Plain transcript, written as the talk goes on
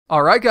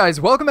Alright guys,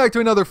 welcome back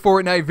to another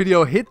Fortnite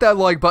video. Hit that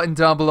like button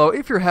down below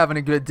if you're having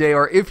a good day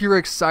or if you're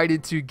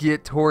excited to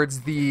get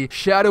towards the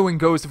Shadow and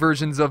Ghost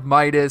versions of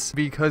Midas,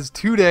 because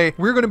today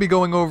we're going to be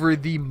going over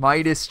the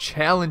Midas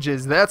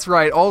Challenges. That's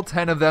right, all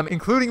 10 of them,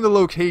 including the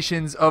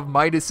locations of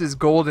Midas's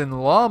golden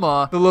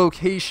llama, the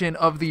location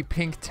of the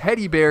pink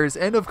teddy bears,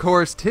 and of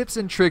course tips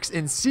and tricks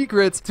and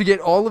secrets to get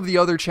all of the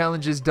other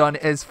challenges done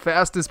as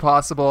fast as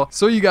possible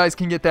so you guys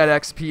can get that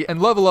XP and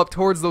level up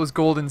towards those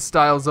golden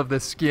styles of the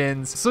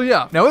skins. So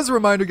yeah, now as a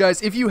reminder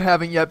guys, if you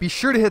haven't yet, be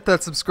sure to hit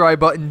that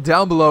subscribe button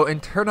down below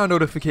and turn on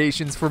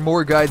notifications for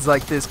more guides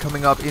like this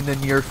coming up in the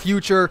near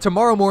future.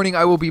 Tomorrow morning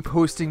I will be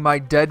posting my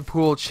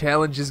Deadpool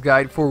challenges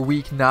guide for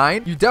week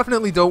 9. You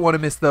definitely don't want to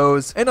miss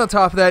those. And on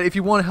top of that, if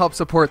you want to help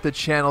support the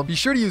channel, be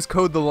sure to use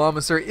code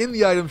TheLlamaSir in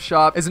the item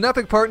shop. As an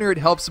epic partner, it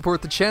helps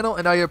support the channel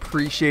and I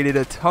appreciate it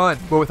a ton.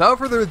 But without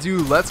further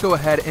ado, let's go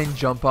ahead and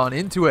jump on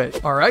into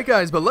it. Alright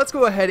guys, but let's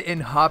go ahead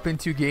and hop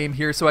into game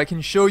here so I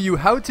can show you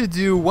how to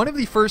do one of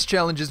the first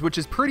challenges, which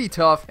is pretty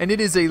tough, and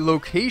it is a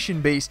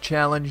location-based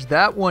challenge.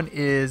 That one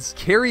is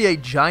carry a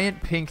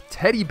giant pink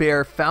teddy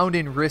bear found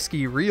in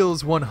risky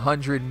reels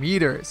 100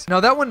 meters. Now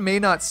that one may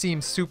not seem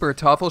super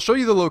tough. I'll show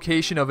you the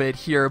location of it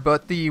here,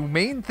 but the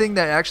main thing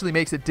that actually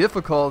makes it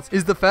difficult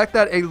is the fact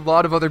that a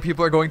lot of other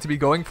people are going to be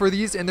going for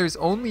these, and there's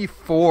only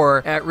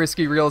 4 at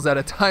risky reels at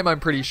a time,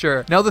 I'm pretty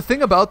sure. Now the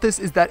thing about this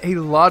is that a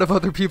lot of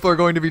other people are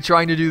going to be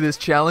trying to do this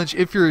challenge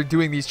if you're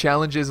doing these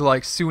challenges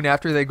like soon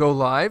after they go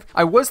live.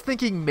 I was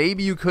thinking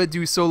maybe you could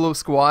do solo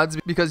squads,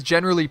 because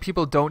generally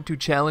people don't do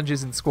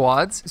challenges in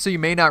squads, so you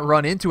may not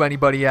run into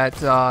anybody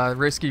at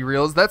risky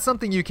reels. That's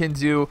something you can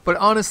do, but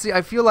honestly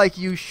I feel like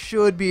you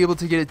should be able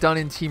to get it done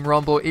in Team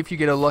Rumble if you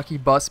get a lucky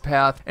bus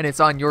path and it's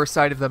on your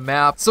side of the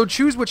map. So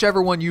choose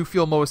whichever one you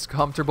feel most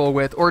comfortable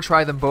with, or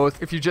try them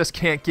both if you just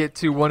can't get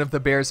to one of the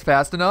bears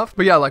fast enough.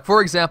 But yeah, like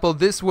for example,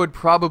 this would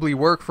probably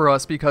work for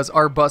us because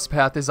our bus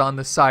path is on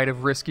the side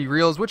of risky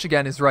reels, which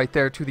again is right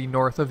there to the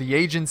north of the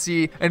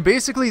agency, and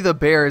basically the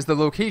bears, the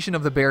location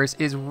of the bears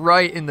is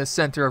right in the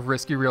center of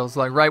risky reels,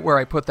 like right where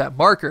I put that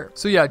marker.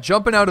 So yeah,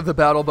 jumping out of the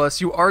battle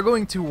bus, you are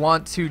going to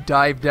want to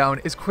dive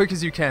down as quick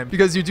as you can,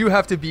 because you do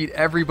have to beat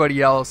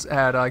everybody else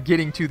at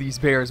getting to these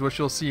bears, which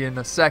you'll see in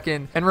a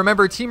second. And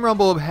remember, Team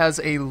Rumble has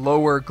a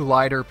lower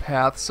glider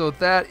path, so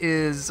that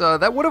is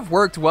that would have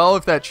worked well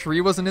if that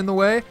tree wasn't in the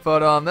way,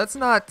 but that's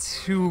not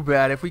too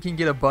bad if we can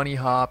get a bunny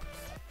hop.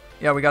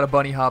 Yeah, we got a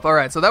bunny hop.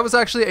 Alright, so that was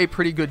actually a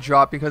pretty good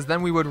drop, because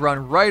then we would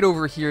run right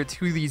over here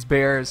to these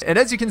bears. And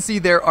as you can see,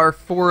 there are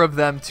 4 of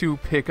them to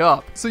pick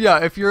up. So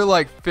yeah, if you're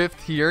like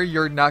 5th here,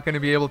 you're not going to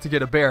be able to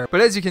get a bear.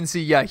 But as you can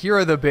see, yeah, here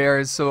are the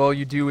bears. So all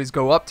you do is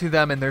go up to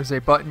them and there's a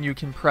button you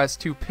can press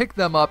to pick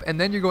them up. And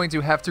then you're going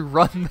to have to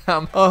run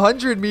them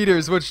 100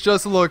 meters, which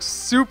just looks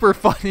super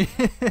funny.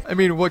 I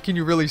mean, what can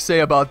you really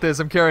say about this?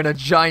 I'm carrying a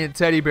giant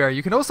teddy bear.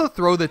 You can also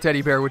throw the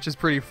teddy bear, which is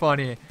pretty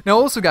funny. Now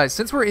also guys,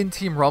 since we're in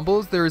Team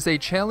Rumbles, there is a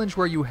challenge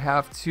where you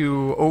have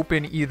to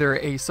open either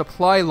a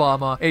supply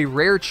llama, a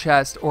rare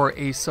chest, or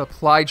a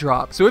supply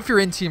drop. So if you're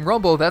in Team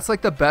Rumble, that's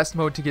like the best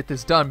mode to get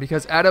this done,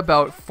 because at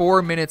about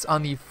 4 minutes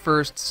on the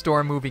first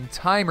storm moving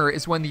timer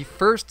is when the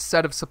first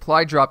set of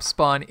supply drops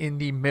spawn in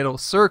the middle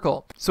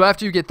circle. So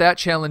after you get that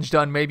challenge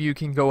done, maybe you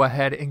can go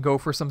ahead and go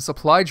for some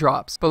supply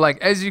drops. But like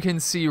as you can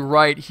see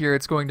right here,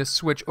 it's going to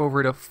switch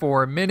over to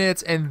 4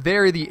 minutes, and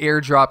there the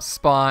airdrops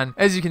spawn.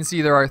 As you can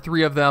see, there are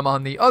 3 of them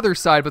on the other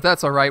side, but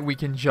that's alright, we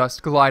can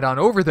just glide on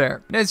over there.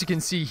 And as you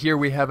can see here,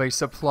 we have a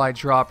supply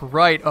drop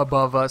right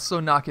above us, so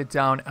knock it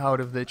down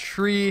out of the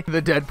tree.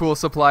 The Deadpool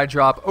supply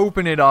drop,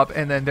 open it up,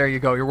 and then there you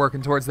go, you're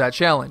working towards that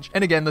challenge.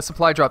 And again, the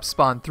supply drops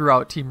spawn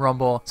throughout Team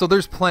Rumble, so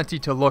there's plenty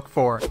to look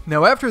for.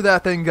 Now after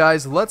that then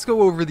guys, let's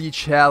go over the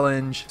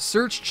challenge.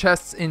 Search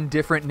chests in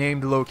different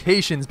named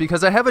locations,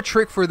 because I have a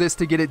trick for this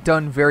to get it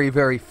done very,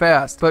 very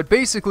fast. But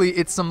basically,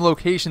 it's some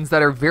locations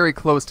that are very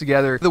close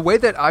together. The way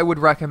that I would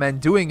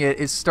recommend doing it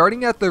is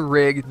starting at the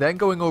rig, then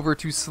going over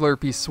to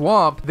Slurpy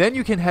Swamp, then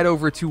you can head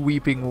over to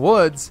Weeping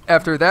Woods.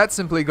 After that,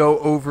 simply go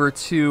over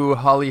to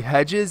Holly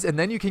Hedges, and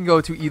then you can go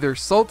to either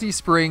Salty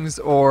Springs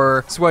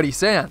or Sweaty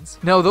Sands.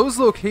 Now those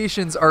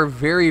locations are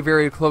very,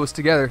 very close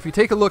together. If you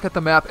take a look at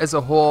the map as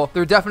a whole,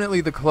 they're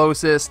definitely the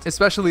closest,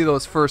 especially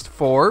those first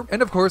 4.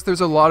 And of course,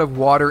 there's a lot of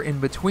water in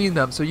between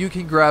them, so you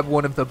can grab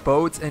one of the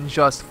boats and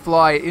just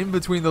fly in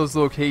between those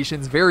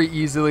locations very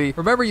easily.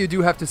 Remember, you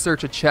do have to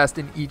search a chest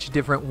in each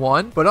different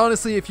one, but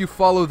honestly, if you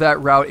follow that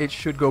route, it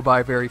should go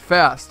by very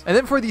fast. And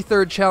then for the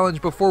third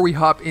challenge, before we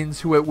hop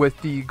into it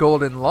with the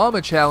Golden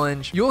Llama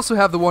Challenge, you also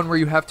have the one where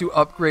you have to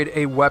upgrade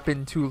a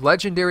weapon to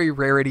legendary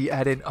rarity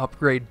at an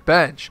upgrade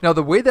bench. Now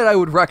the way that I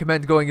would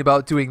recommend going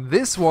about doing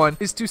this one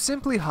is to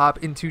simply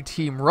hop into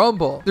Team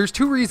Rumble. There's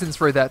 2 reasons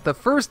for that. The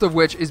first of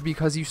which is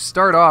because you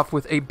start off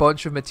with a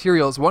bunch of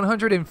materials,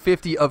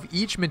 150 of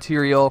each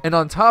material, and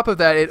on top of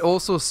that it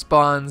also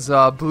spawns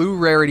blue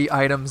rarity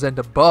items and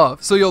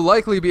above. So you'll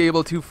likely be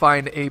able to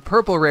find a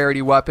purple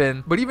rarity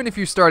weapon, but even if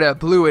you start at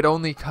blue, it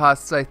only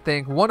costs I think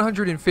think,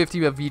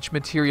 150 of each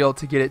material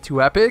to get it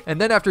to epic, and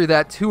then after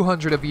that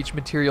 200 of each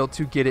material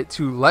to get it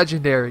to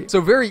legendary. So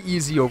very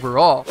easy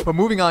overall. But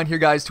moving on here,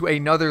 guys, to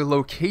another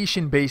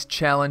location based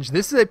challenge.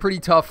 This is a pretty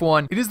tough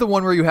one. It is the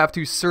one where you have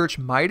to search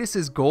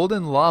Midas's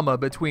golden llama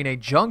between a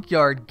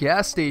junkyard,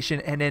 gas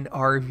station, and an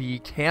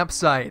RV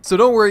campsite. So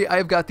don't worry,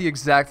 I've got the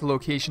exact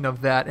location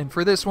of that, and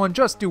for this one,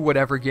 just do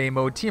whatever game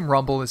mode. Team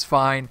Rumble is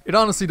fine. It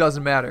honestly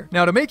doesn't matter.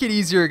 Now, to make it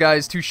easier,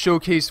 guys, to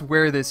showcase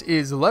where this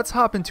is, let's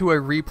hop into a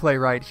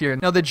replay right here.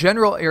 Now, the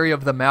general area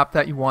of the map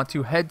that you want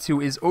to head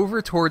to is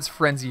over towards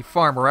Frenzy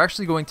Farm. We're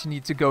actually going to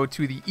need to go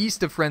to the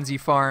east of Frenzy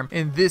Farm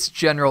in this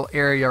general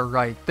area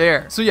right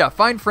there. So yeah,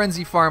 find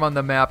Frenzy Farm on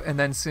the map and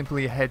then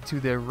simply head to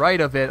the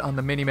right of it on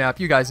the minimap,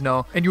 you guys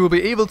know, and you will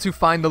be able to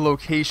find the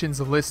locations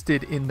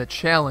listed in the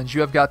challenge.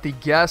 You have got the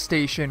gas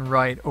station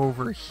right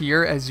over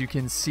here, as you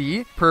can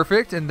see.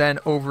 Perfect. And then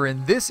over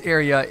in this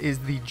area is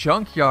the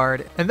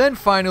junkyard. And then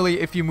finally,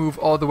 if you move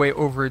all the way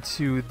over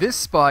to this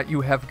spot,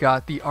 you have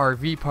got the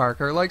RV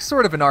park, or like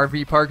sort of an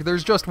RV park.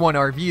 There's just one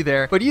RV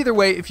there. But either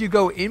way, if you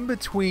go in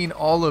between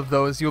all of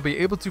those, you'll be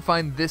able to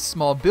find this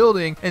small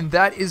building, and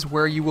that is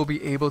where you will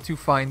be able to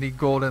find the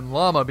golden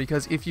llama,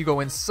 because if you go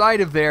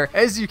inside of there,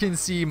 as you can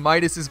see,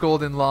 Midas's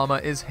golden llama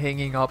is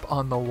hanging up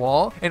on the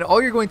wall, and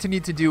all you're going to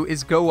need to do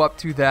is go up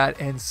to that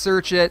and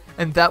search it,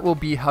 and that will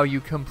be how you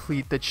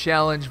complete the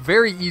challenge.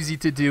 Very easy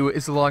to do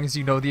as long as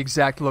you know the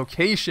exact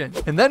location.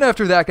 And then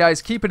after that,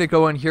 guys, keeping it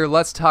going here,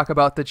 let's talk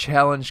about the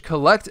challenge.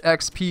 Collect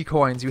XP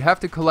coins. You have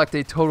to collect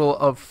a total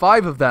of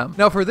 5 of them.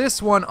 Now for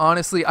this one,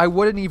 honestly, I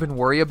wouldn't even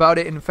worry about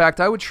it. In fact,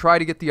 I would try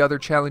to get the other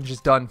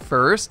challenges done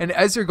first, and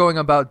as you're going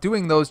about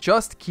doing those,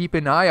 just keep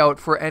an eye out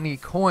for any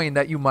coin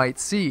that you might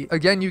see.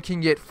 Again, you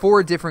can get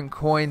 4 different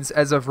coins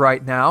as of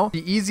right now.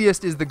 The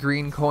easiest is the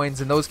green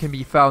coins, and those can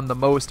be found the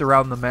most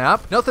around the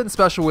map. Nothing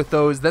special with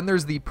those. Then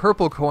there's the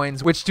purple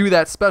coins, which do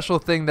that special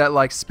thing that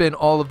like spin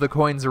all of the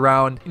coins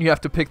around and you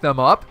have to pick them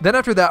up. Then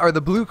after that are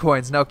the blue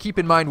coins. Now keep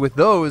in mind with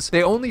those,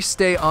 they only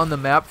stay on the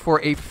map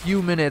for a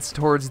few minutes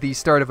towards the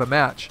start of a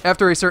match.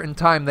 After a certain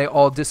time, they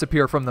all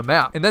disappear from the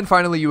map. And then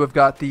finally, you have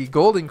got the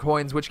golden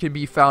coins, which can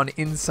be found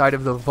inside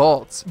of the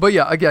vaults. But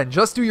yeah, again,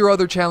 just do your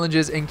other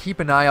challenges and keep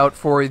an eye out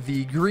for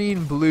the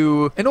green,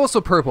 blue, and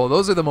also purple.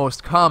 Those are the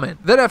most common.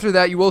 Then after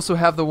that, you also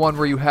have the one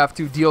where you have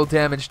to deal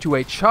damage to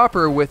a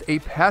chopper with a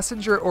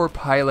passenger or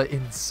pilot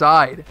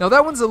inside. Now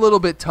that one's a little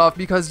bit tough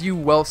because you,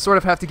 well, sort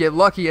of have to get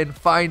lucky and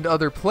find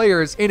other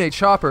players in a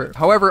chopper.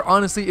 However,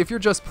 honestly, if you're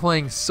just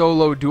playing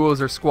solo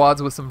duos or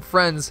squads with some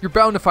friends, you're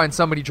bound to find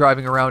somebody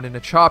driving around in a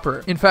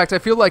chopper. In fact, I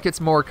feel like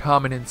it's more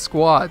common in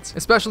squads,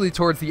 especially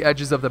towards the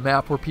edges of the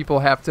map where people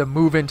have to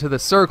move into the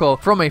circle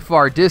from a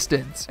far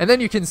distance. And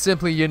then you can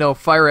simply, you know,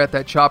 fire at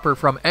that chopper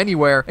from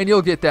anywhere and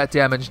you'll get that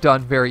damage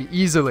done very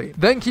easily.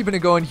 Then keeping it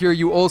going here,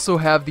 you also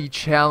have the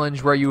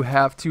challenge where you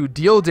have to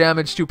deal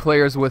damage to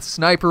players with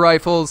sniper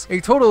rifles, a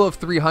total of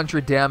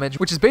 300 damage,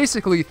 which is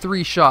basically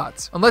 3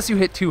 shots, unless you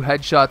hit 2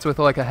 headshots with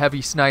like a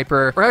heavy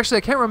sniper. Or actually,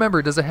 I can't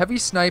remember, does a heavy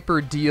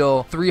sniper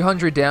deal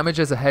 300 damage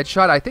as a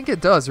headshot? I think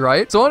it does,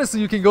 right? So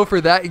honestly, you can go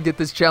for that and get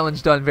this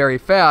challenge done very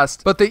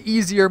fast, but the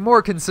easier,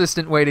 more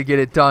consistent way to get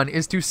it done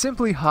is to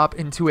simply hop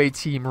into a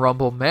Team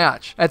Rumble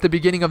match. At the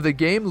beginning of the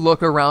game,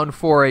 look around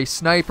for a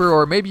sniper,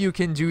 or maybe you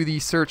can do the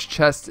search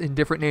chests in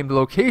different named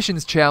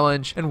locations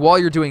challenge, and while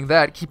you're doing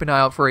that, keep an eye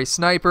out for a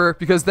sniper,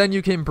 because then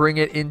you can bring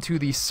it into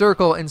the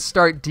circle and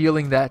start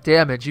dealing that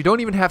damage. You don't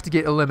even have to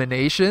get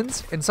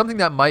eliminations, and something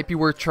that might be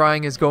worth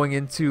trying is going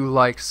into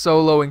like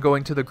solo and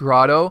going to the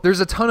grotto. There's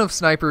a ton of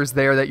snipers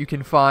there that you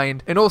can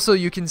find, and also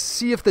you can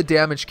see if the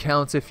damage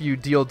counts if you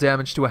deal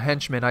damage to a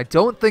henchman. I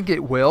don't think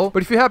it will,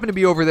 but if you happen to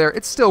be over there,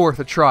 it's still worth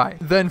a try.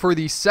 Then for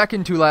the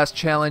second to last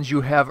challenge,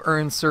 you have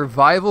earned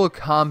survival,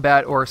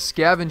 combat, or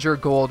scavenger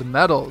gold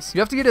medals.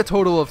 You have to get a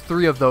total of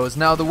 3 of those.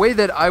 Now, the way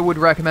that I would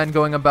recommend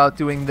going about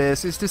doing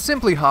this is to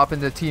simply hop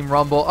into Team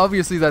Rumble.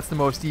 Obviously, that's the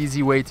most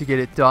easy way to get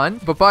it done,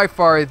 but by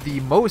far the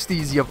most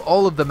easy of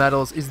all of the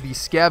medals is the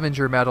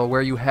scavenger medal,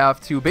 where you have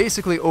to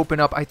basically open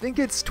up, I think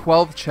it's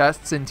 12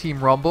 chests in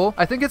Team Rumble.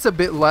 I think it's a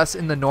bit less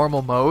in the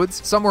normal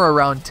modes, somewhere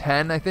around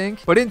 10, I think,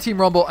 but in Team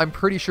Rumble, I'm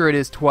pretty sure it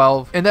is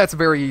 12, and that's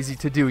very easy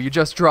to do. You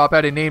just drop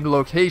at a named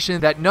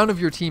location that none of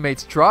your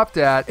teammates dropped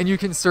at, and you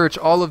can search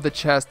all of the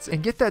chests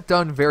and get that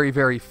done very,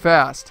 very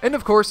fast. And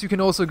of course, you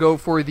can also go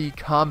for the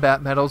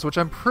combat medals, which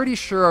I'm pretty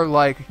sure are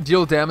like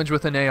deal damage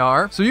with an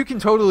AR, so you can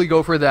totally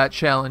go for that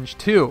challenge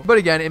too. But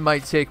again, it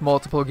might take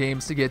multiple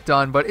games to get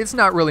done, but it's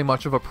not really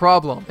much of a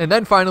problem. And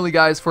then finally,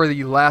 guys, for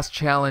the last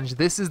challenge,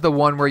 this is the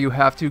one where you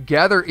have to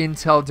gather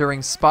intel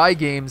during spy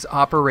games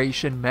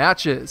operation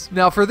matches.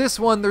 Now for this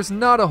one, there's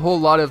not a whole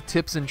lot of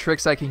tips and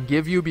tricks I can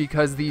give you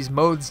because these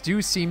modes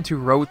do seem to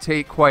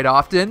rotate quite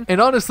often,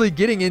 and honestly,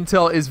 getting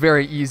intel is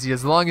very easy.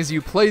 As long as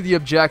you play the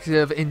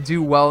objective and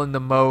do well in the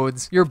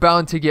modes, you're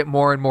bound to get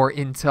more and more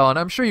intel, and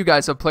I'm sure you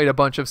guys have played a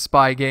bunch of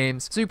spy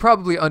games, so you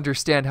probably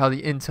understand how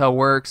the intel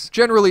works.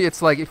 Generally,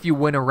 it's like if you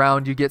win a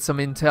round, you get some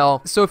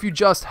intel, so if you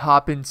just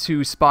hop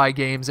into spy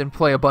games and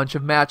play a bunch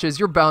of matches,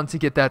 you're bound to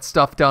get that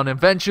stuff done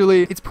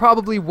eventually. It's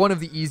probably one of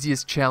the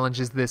easiest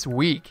challenges this this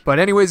week. But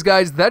anyways,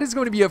 guys, that is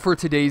going to be it for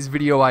today's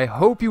video. I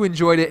hope you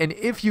enjoyed it, and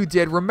if you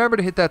did, remember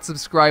to hit that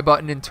subscribe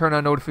button and turn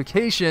on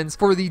notifications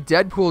for the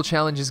Deadpool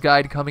challenges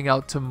guide coming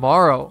out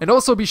tomorrow. And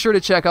also be sure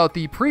to check out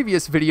the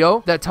previous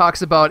video that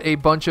talks about a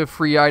bunch of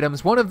free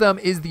items. One of them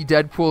is the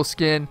Deadpool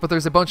skin, but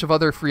there's a bunch of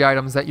other free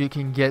items that you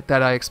can get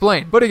that I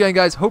explained. But again,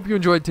 guys, hope you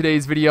enjoyed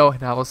today's video,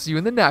 and I will see you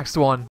in the next one.